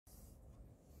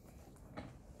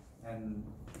And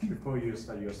before you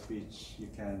start your speech, you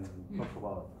can talk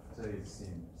about today's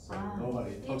theme. So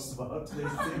nobody talks about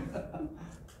today's theme.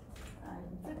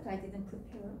 In fact, I didn't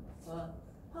prepare.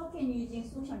 How can you using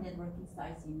social networking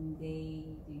sites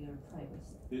invade your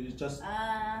privacy? You just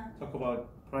talk about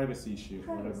privacy issue.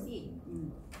 Privacy.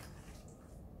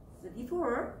 So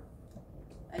before,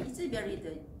 it's a very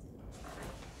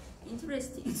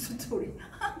interesting story.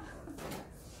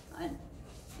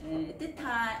 At that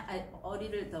time, a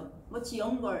little much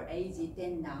younger age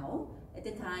than now. At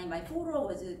the time, my photo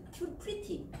was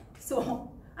pretty,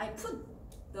 so I put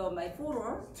my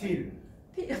photo still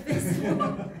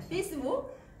Facebook.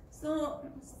 So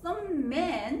some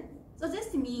men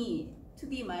suggested me to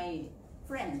be my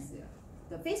friends,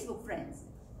 the Facebook friends,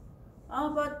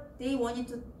 but they wanted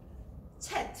to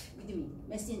chat with me,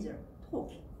 messenger,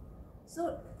 talk.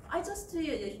 So I just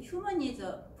human is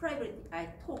a private. I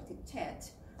talked, chat.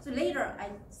 So later I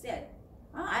said,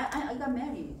 I got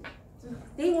married. So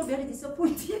they were very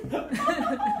disappointed.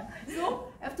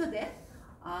 So after that,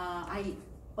 I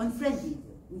unfriended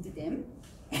with them,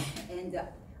 and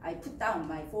I put down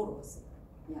my photos.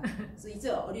 Yeah. So it's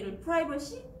a little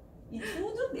privacy. It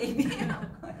should maybe.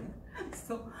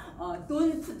 So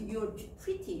don't put your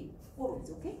pretty photos,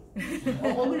 okay?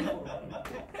 Or ugly photos.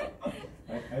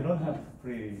 I don't have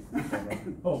pretty photos.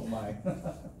 Oh my.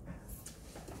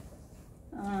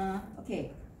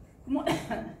 Okay.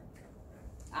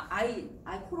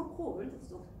 I caught a cold,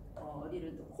 so a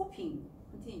little coughing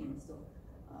continues. So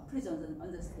please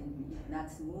understand me, not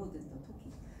smooth the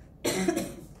talking.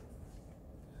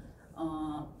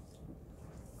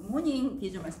 Good morning,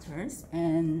 Visual Masters,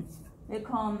 and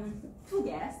welcome two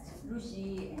guests,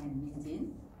 Lucy and Minjin.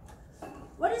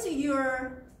 What is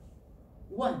your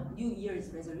one New Year's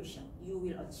resolution you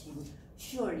will achieve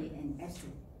surely and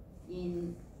absolutely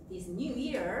in this new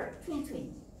year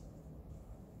 2020?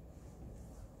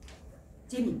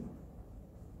 Jimmy,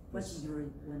 what's your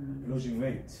one? Losing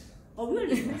weight. Oh,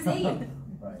 really? Same.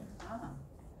 Right.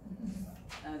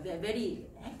 Very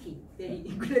happy, very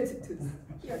glad to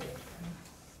hear that.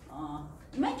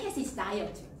 In my case, it's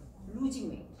diet, losing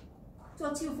weight,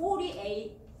 to achieve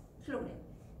 48 kilograms,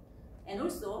 and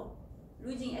also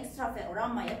losing extra fat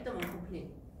around my abdomen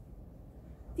completely.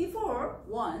 Before,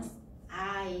 once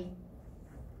I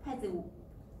had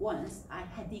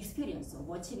the experience of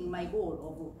achieving my goal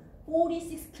of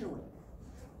 46 kilograms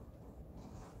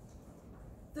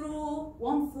through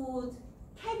one food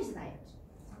cabbage diet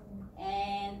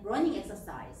and running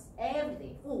exercise every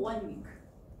day for 1 week.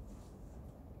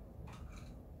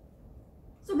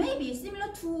 So maybe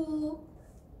similar to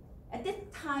at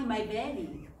that time my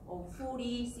value of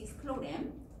 46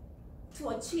 kilograms to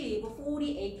achieve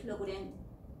 48 kilograms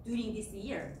during this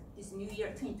year, this new year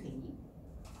 2020.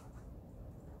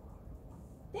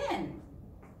 Then,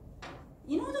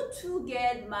 in order to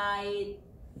get my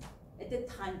at that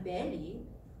time belly,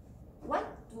 what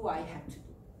do I have to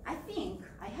do? I think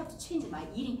I have to change my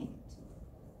eating habit.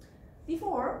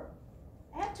 Before,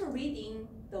 after reading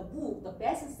the book, the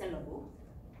bestseller book,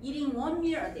 Eating 1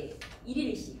 Meal a Day,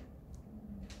 일일식,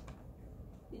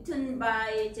 written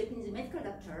by Japanese medical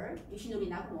doctor Yoshinori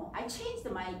nagumo, I changed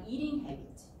my eating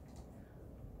habit.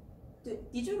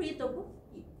 Did you read the book,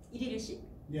 일일식?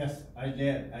 Yes, I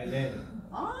did.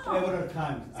 Several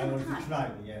times. I want to try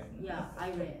it, yeah. Yeah, I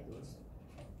read it.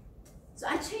 So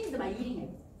I changed my eating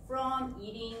habit from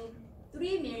eating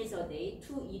 3 meals a day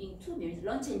to eating 2 meals,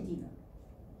 lunch and dinner.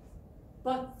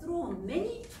 But through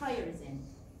many trials and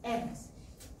errors.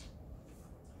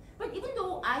 But even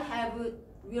though I have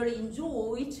really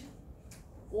enjoyed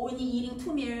only eating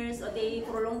 2 meals a day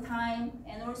for a long time,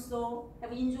 and also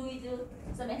have enjoyed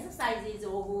some exercises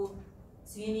of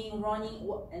swimming, running,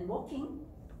 and walking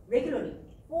regularly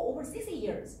for over 60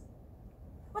 years.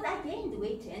 But I gained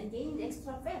weight and gained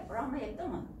extra fat around my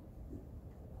abdomen.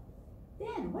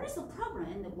 Then, what is the problem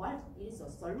and what is the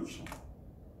solution?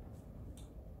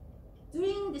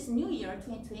 During this new year,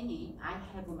 2020, I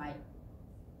have my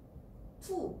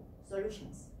 2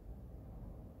 solutions.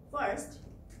 First,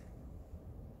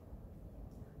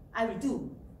 I will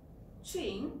do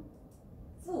chewing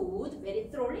food very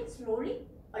thoroughly, slowly,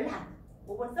 a lot,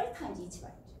 over 30 times each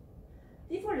bite.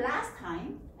 Before last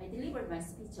time, I delivered my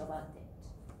speech about that.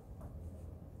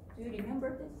 Do you remember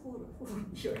that? Who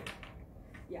here?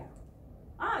 Yeah.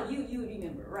 You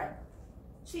remember, right?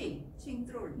 Chewing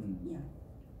thoroughly, yeah.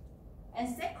 And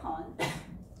second,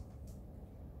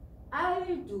 I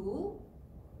will do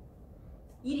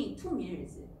eating 2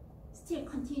 meals, still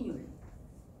continually,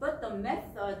 but the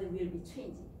method will be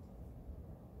changing.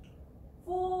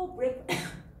 For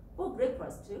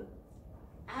breakfast,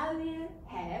 I will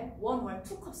have 1 or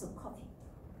 2 cups of coffee,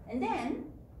 And then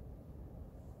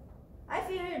I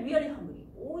feel really hungry,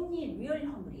 only really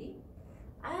hungry.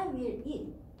 I will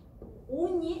eat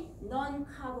only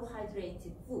non-carbohydrate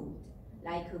food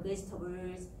like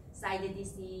vegetables, side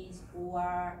dishes,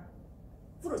 or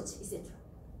fruits, etc.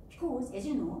 Because, as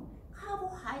you know,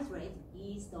 carbohydrate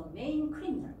is the main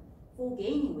criminal for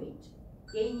gaining weight,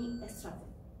 gaining extra fat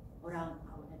around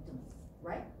our abdomen,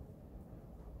 right?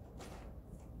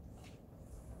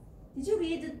 Did you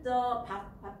read the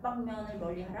밥방면을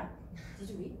멀리하라? Did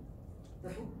you read the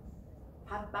book?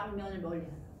 밥방면을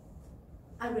멀리하라.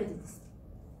 I read this.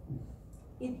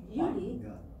 It really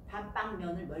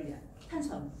밥방면을 멀리하라.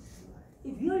 탄수화물.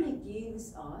 It really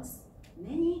gives us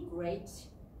many great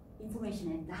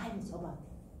information and knowledge about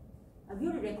it. I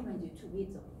really recommend you to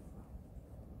read the book.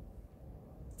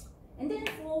 And then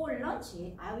for lunch,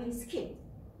 I will skip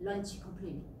lunch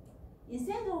completely.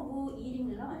 Instead of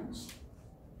eating lunch,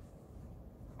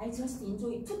 I just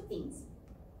enjoy two things.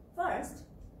 First,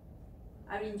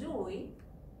 I enjoy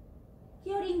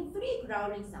hearing 3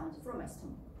 growling sounds from my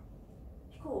stomach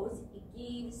because it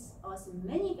gives us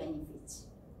many benefits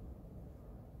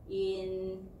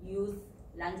in youth,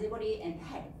 longevity, and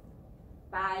health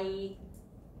by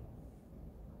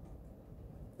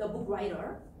the book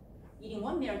writer, Eating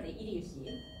 1 Meal a Day,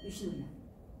 Yoshinori.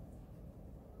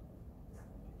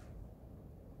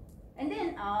 And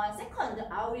then second,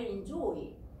 I will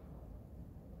enjoy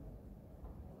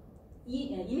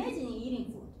imagining eating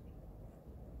food.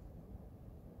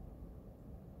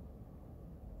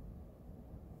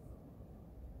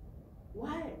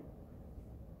 While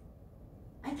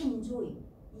I can enjoy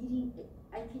eating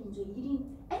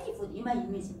any food in my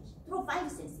imagination through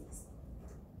 5 senses.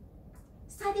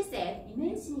 Study said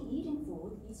imagining eating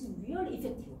food is really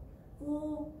effective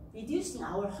for reducing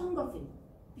our hunger feeling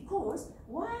because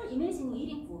while imagining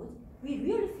eating food, we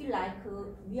really feel like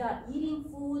we are eating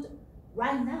food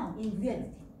right now in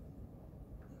reality.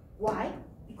 Why?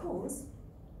 Because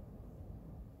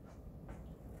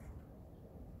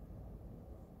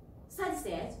study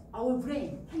said our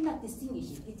brain cannot distinguish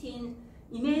between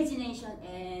imagination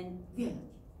and reality.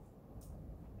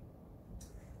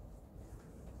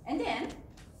 And then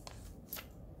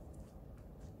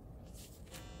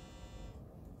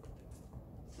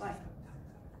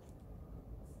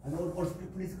And also,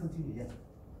 please continue. Yeah.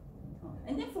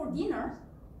 And then for dinner,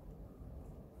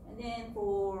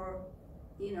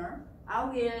 I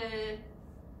will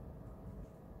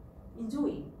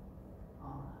enjoy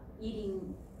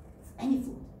eating any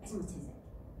food as much as I can.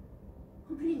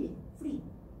 Completely free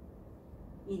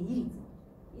in eating food.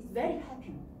 It's very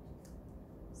happy.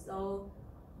 So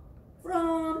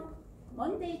from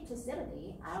Monday to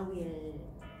Saturday, I will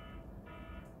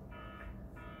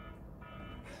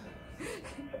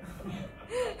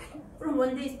from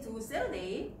Monday to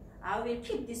Saturday, I will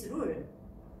keep this rule,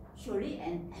 surely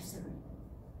and absolutely.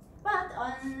 But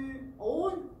on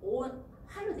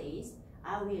holidays,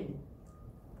 I will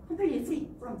completely free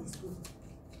from this rule,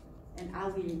 and I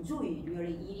will enjoy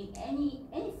really eating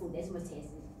any food as much as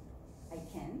I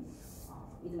can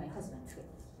with my husband together.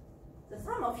 So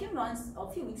from a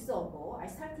few weeks ago, I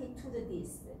started to do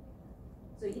this.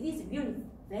 So it is really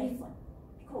very fun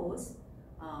because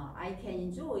I can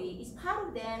enjoy, it's part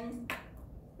of them,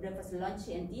 breakfast, lunch,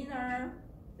 and dinner,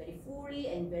 very fully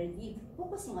and very deep,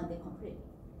 focusing on the completely.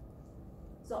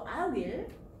 So I will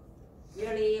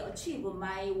really achieve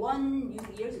my 1 New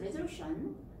Year's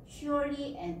resolution,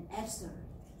 surely and absolutely.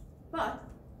 But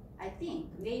I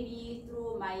think maybe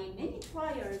through my many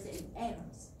trials and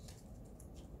errors,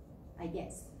 I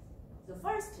guess. So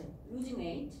first, losing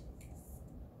weight,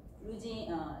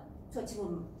 to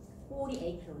achieve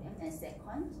 48 kilograms, and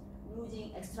second,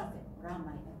 losing extra fat around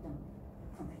my abdomen.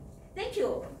 Thank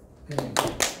you.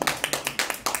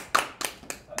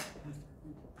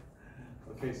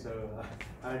 Okay, so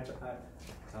I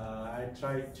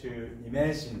try to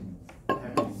imagine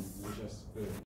having delicious food.